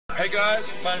Hey guys,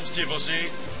 my name's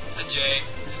TFOC. And Jay.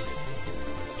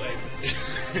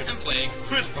 I'm playing.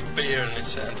 With a beer in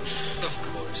his hand.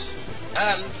 Of course.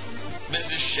 And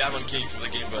this is Shaman King for the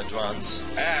Game Boy Advance.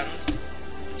 And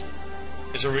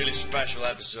it's a really special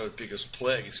episode because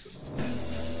Plague is good.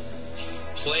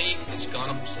 Plague is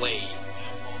gonna play.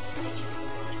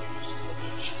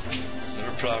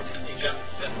 Never proud. Yep.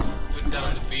 Put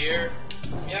down the beer.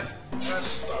 Yep, let's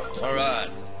start.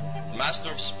 Alright.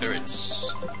 Master of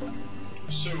Spirits.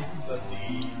 Assume that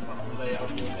the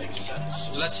layout will make sense.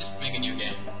 Let's just make a new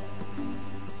game.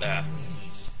 Yeah.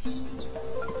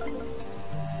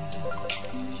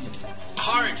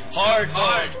 Hard.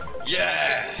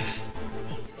 Yeah.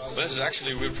 This is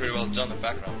actually pretty well done in the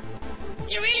background.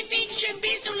 You really think it should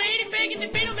be so laid back in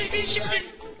the middle of the Shaman?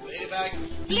 Laid back.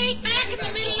 Laid back in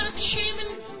the middle of the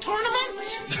Shaman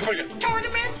tournament?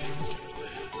 Tournament?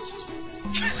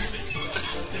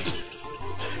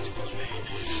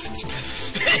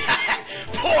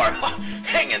 Poor!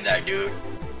 Hang in there, dude!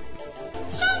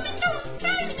 Oh, because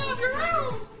planning of your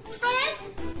own, Fred.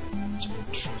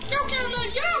 You can't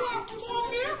let your walk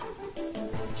along here.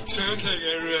 Sounds like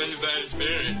everyone's a bad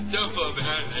spirit. Don't fall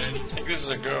behind I think this is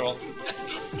a girl.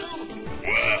 No.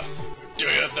 Well, do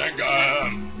you think I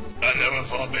am? I never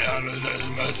fall behind with this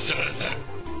monster.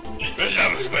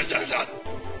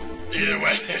 Either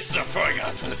way, it's a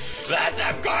forgot that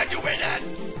I'm going to win it.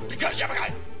 Because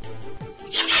Shaman.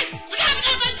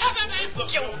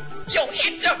 Yo,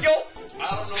 hands up, yo! I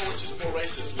don't know which is more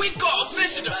racist. We've got a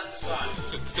visitor!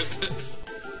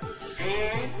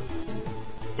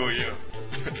 Who are you?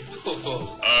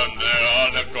 Oh. I'm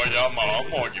the Koyama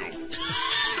on you.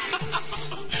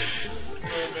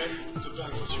 Hey man,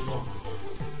 depends what you want.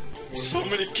 So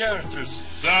many characters.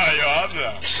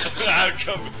 Sayonara. I'll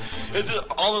come. It's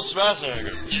almost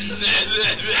Schwarzenegger.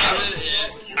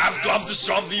 I've come to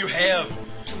something you have.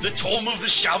 The Tome of the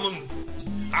Shaman.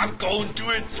 I'm going to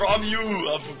it from you.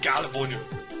 I'm from California.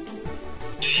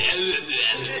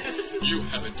 You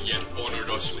haven't yet honored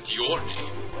us with your name.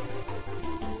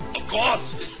 Of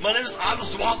course. My name is Arnold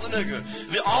Schwarzenegger.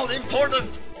 The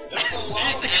all-important. There's a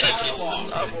lot of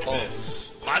dialogue for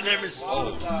this. My name is... A lot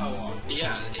of dialogue.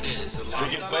 Yeah, it is a lot. We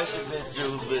can basically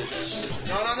do this.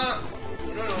 No.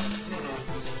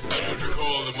 I don't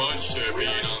recall the monster We're being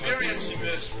on the... experiencing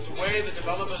this the way the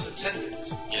developers intended.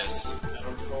 Yes. I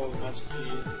don't recall the monster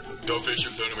being... The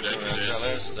official tournament entry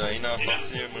list. Hey,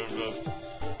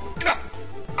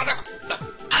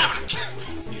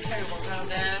 well, calm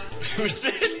down. Who's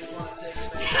this? You want to take a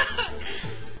minute?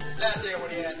 Let's hear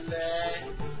what he has to say.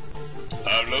 I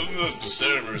love the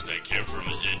servers they came from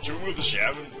the Tomb of the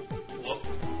Shaman. What?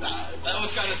 That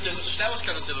was kind of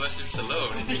Sylvester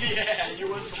Stallone. Yeah, you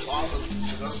went from Marvel to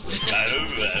Sylvester. I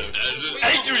love that.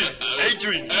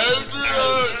 Adrian!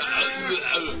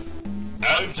 I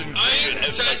intend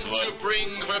to bring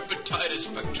hepatitis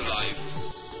back to life.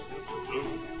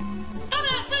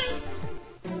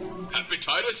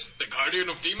 Hepatitis, the guardian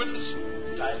of demons?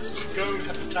 Hepatitis. Go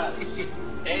hepatitis.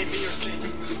 A, B, or C.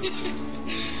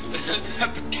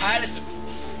 Hepatitis.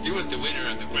 He was the winner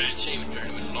of the Grand Shaman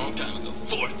tournament a long time ago.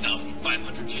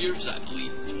 4,500 years, I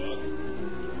believe.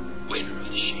 Winner of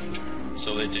the Shaman tournament.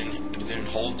 So they didn't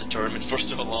hold the tournament for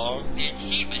so long? And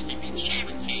he must have been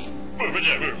Shaman King.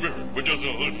 What does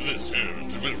all of this?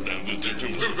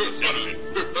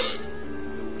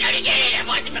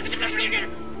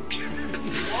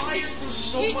 Why is there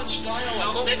so much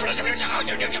dialogue?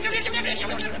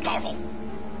 Powerful.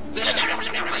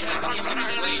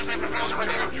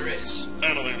 Character is.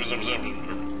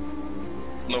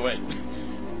 No, wait.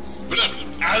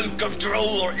 I'll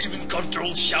control or even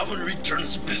control Shaman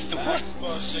returns with the what?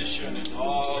 Exposition in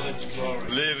all its glory.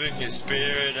 Living his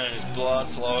spirit and his blood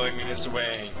flowing in his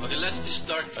veins. Okay, let's just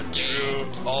start the A game. true,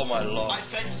 oh my lord. I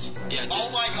finished. Yeah, Oh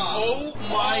just, my god. Oh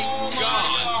my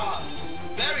god.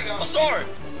 There we go. A sword!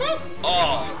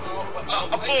 Oh,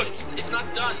 a book! It's not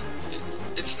done.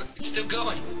 It's still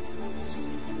going.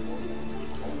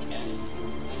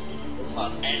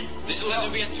 This will have to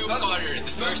be a two-parter.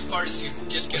 The first part is you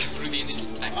just get through the initial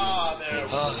text. Ah, there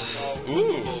we go.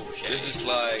 Ooh, Okay. this is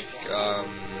like,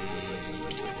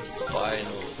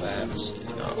 Final Fantasy,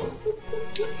 no?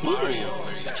 Mario,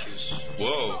 where you choose.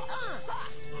 Whoa.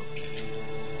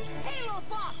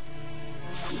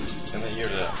 Can I hear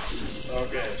that?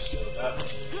 Okay, so that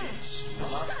means...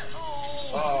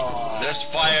 Oh. There's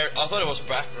fire. I thought it was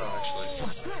background, actually.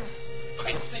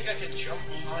 I don't think I can jump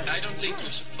behind. I don't think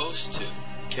you're supposed to.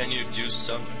 Can you do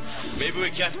something? Maybe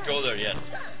we can't go there yet.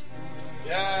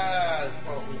 Yeah,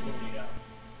 probably will be, yeah.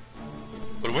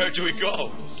 But where do we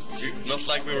go? Not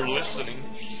like we were listening.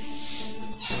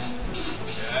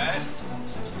 Okay.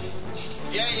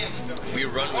 Yeah, go. We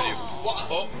run with you. What?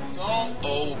 Oh. No.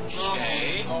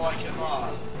 Okay. No, I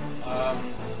cannot.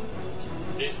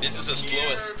 This is the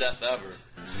slowest death ever.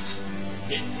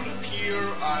 It would appear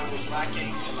I was lacking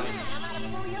in like...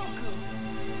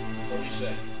 What do you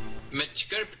say?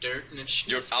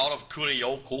 You're out of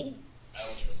Kuriyoko?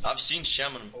 I've seen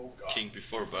Shaman Oh, God. King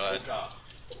before, Oh but god.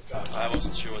 Oh god. I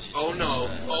wasn't sure what he Oh said. no.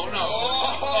 Oh no.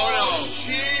 Oh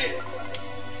shit!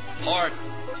 Hard.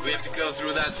 We have to go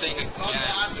through that thing again.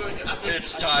 I'm doing it.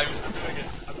 It's time.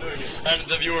 I'm doing it. And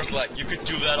the viewer's like, you could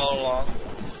do that all along.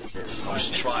 I was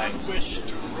trying. I wish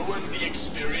to ruin the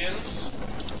experience.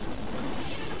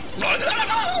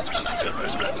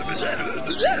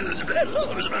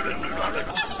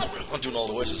 I'm doing all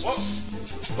the wishes. Whoa!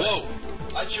 Whoa.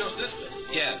 I chose this place.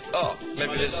 Yeah. Oh,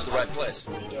 maybe this is the right place.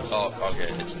 Oh,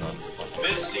 okay, it's not.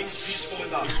 This seems peaceful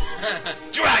enough.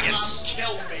 Dragons!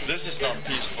 Kill me. This is not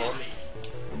peaceful.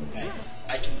 Hey,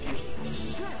 I can deal with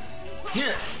this.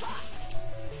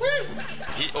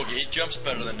 He jumps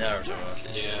better than Naruto, at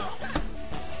least. Yeah.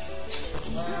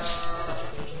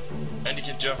 And he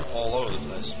can jump all over the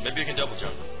place. Maybe you can double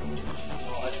jump. No,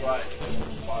 I tried to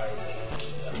fire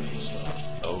at least.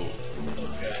 Oh.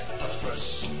 Okay, I'll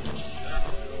press.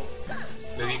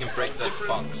 Maybe you can break that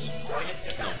box. Do I get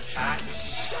different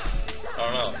attacks? I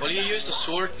don't know. Well, you used the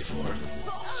sword before.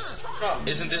 No.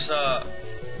 Isn't this the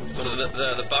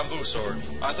bamboo sword?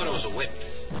 I thought it was a whip.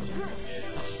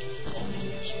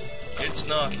 It's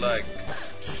not like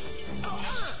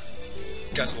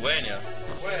Castlevania.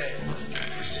 Wait.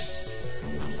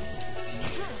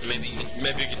 Maybe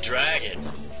Maybe you can drag it.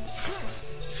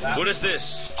 That What is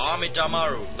this?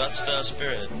 Amidamaru. That's the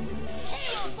spirit.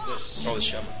 this. Oh, the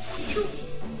shaman.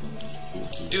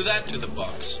 do that to the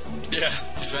box. Yeah.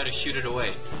 Just try to shoot it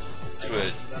away. Do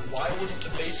it. Then why wouldn't the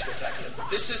basic attack hit?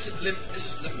 This is limited.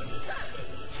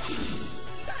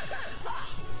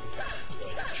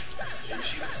 You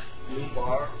see the blue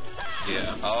bar?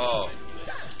 Yeah. Oh.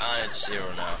 And it's 0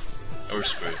 now. We're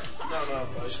screwed. No,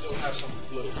 but I still have some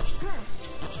blue.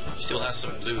 He still has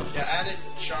some blue. Yeah, and it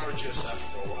charges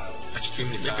after a while.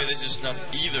 Extremely fast. Maybe this is not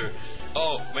either.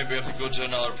 Oh, maybe we have to go to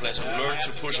another place and learn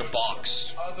to push a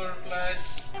box. Other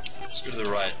place. Let's go to the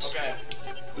right. Okay.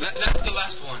 That's the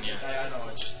last one, yeah. I know.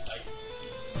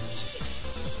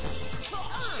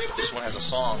 This one has a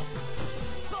song.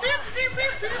 Okay.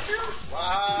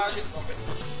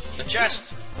 The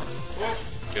chest. Whoop.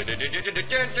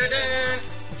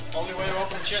 Only way to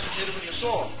open the chest is hit it with your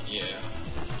sword. Yeah.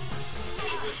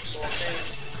 Hit it with your sword,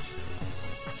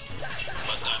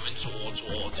 But diamond sword.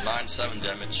 9-7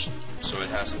 damage. So it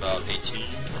has about 18.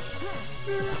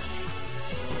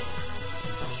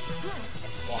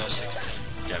 No, 16.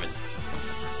 Damn it.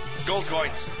 Gold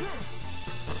coins.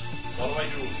 What do I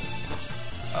do?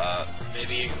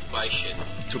 Maybe you can buy shit.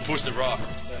 To push the rock.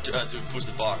 To push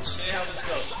the box. See how this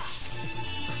goes.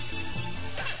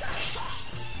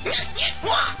 Okay,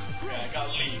 I got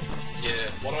a leaf.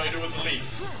 Yeah. What do I do with the leaf?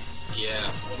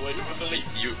 Yeah. What do I do with the leaf?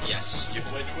 Yes. What do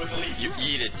I do with the leaf? You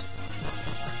eat it.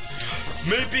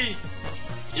 Maybe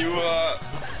you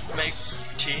make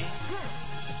tea.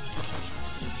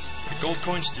 Gold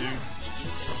coins do.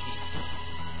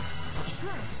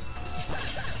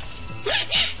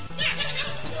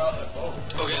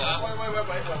 Okay.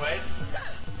 Wait.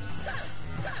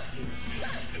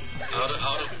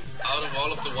 Out of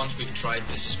all of the ones we've tried,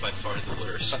 this is by far the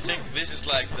worst. I think this is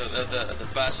like the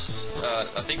best.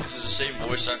 I think this is the same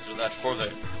voice actor that for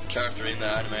the character in the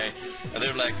anime, and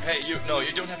they're like, "Hey, you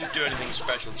don't have to do anything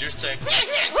special. Just say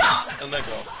and then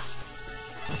go."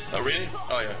 Oh really?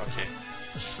 Oh yeah, okay.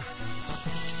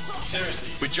 Seriously.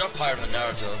 We jump higher than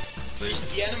Naruto, please.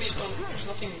 The enemies don't. There's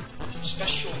nothing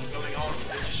special going on.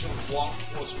 They just sort of walk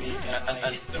towards me and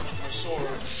I hit them with my sword.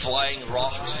 Flying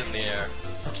rocks in the air.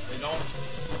 They don't.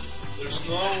 There's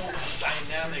no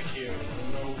dynamic here.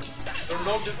 There are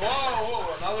no.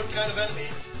 Whoa! Another kind of enemy.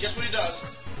 Guess what he does?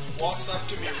 Walks up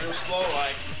to me real slow,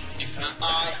 like.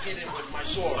 I hit him with my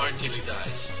sword. Until he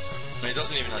dies. And he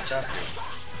doesn't even attack you.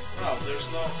 No, there's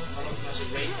no. None of them has a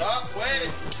rate. Oh,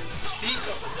 wait! Speak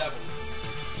of the devil.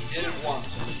 He did it once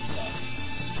and then he died.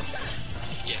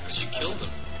 Yeah, because you killed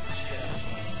him. Yeah.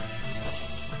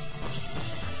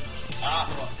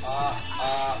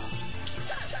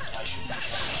 I should be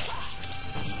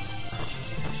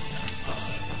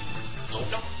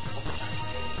Nope.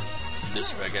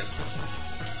 This way, I guess.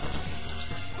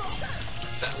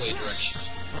 That way direction.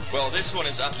 Well, this one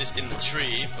is at least in the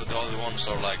tree, but the other ones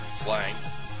are like flying.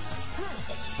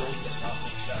 That still does not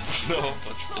make sense. No,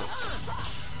 but still.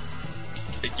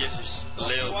 It gives us a What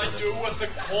do little I bit. do with the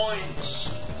coins?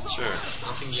 Sure.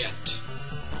 Nothing yet.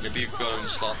 Maybe you go in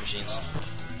slot machines.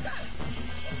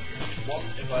 one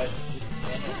if I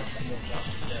one more jump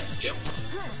there. Yep.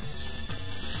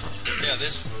 Yeah,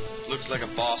 this looks like a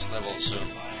boss level, so...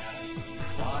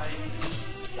 Why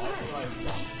do I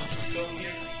want to go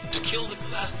here? To kill the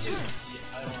last dude.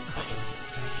 Yeah, I don't.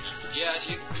 Yeah,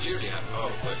 you clearly have.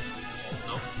 Oh, wait.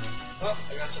 No. Oh,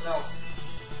 I got to know.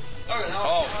 Okay,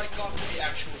 now I got the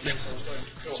actual things I was going to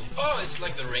kill. Oh, it's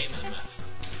like the Rayman map.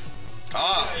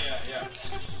 Ah!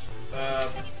 Yeah.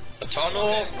 A tunnel?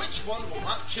 And which one will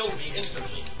not kill me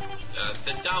instantly?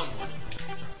 The down one.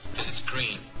 Because it's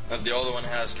green. And the other one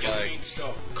has Kill like... means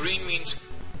go. Green means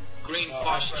green I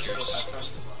postures.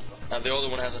 pressed the button. And the other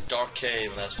one has a dark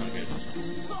cave, and that's pretty good.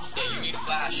 Yeah, you need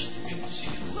flash to be able to see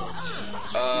it.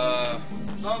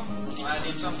 No, I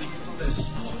need something from this.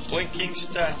 Blinking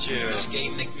statue. This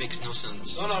game makes no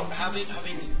sense. No, having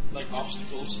like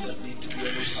obstacles that need to be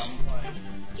overcome by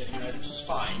getting items is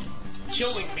fine.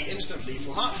 Killing me instantly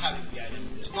for not having the item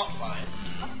is not fine,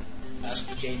 as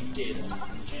the game did.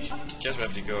 Okay. Guess we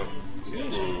have to go.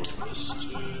 This to,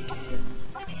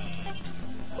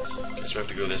 Guess we have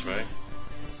to go this way.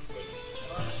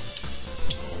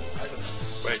 I don't know.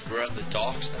 Wait, we're at the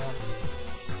docks now?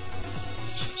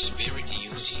 Spirit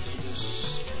unity.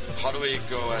 How do we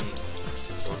go and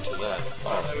go to that?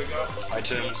 Oh, there we go.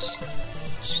 Items.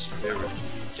 Spirit.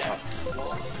 Yeah.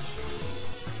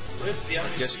 With the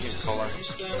enemy guess you can pieces call in it.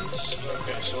 instance.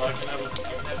 Okay, so I can have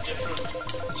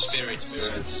different Spirits.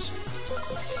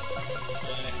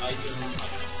 item.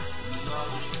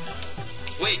 None.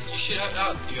 Wait, you should have.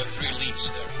 Oh, you have 3 leaves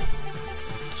there.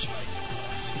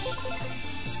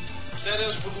 That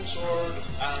is wooden sword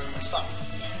and stuff.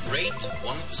 Rate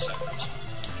 1%.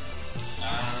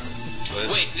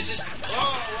 And Wait, this is.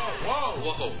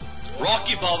 whoa! Whoa.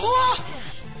 Rocky Balboa!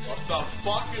 What the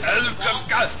fuck is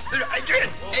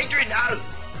Adrian, now!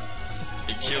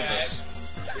 He killed Okay. us.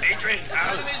 Adrian,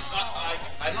 I'm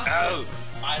not. Ow.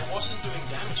 I wasn't doing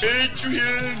damage.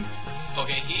 Adrian!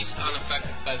 Okay, he's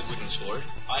unaffected by the wooden sword.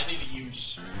 I need to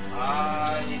use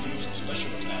a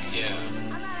special attack. Yeah.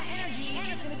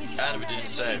 And we didn't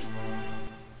save.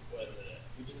 Wait a minute.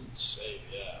 We didn't save,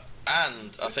 yeah.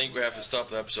 And I think we have to stop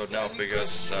the episode now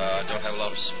because I don't have a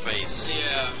lot of space.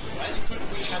 Yeah. When could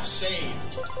we have saved?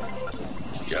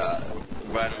 God.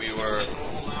 When we were... Is it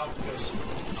normal now? Because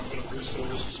I'm gonna boost all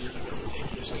this to see if I can take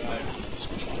this guy with the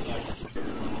special attack.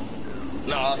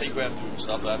 No, I think we have to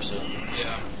stop the episode.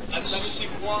 Yeah. Let me see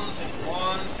one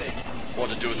thing. What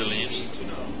to do with the leaves. You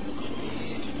know.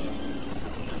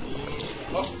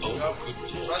 Oh, Oh, good.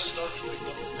 Press start with the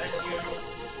menu.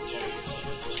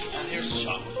 And here's the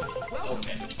shop.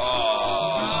 Okay.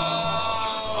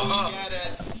 Oh. Get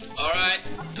it. Alright.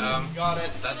 Got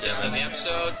it. That's the end of the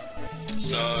episode.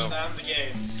 So, Understand the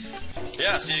game.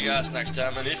 yeah, see you guys next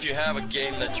time. And if you have a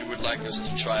game that you would like us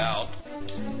to try out,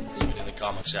 leave it in the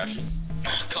comment section.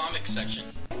 Comic section.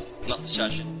 Not the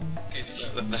section. Okay,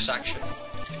 The section.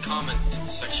 the comment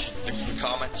section. The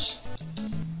comments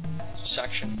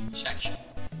section. Section.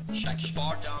 The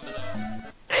bar down below.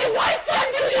 Hey, what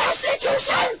time do you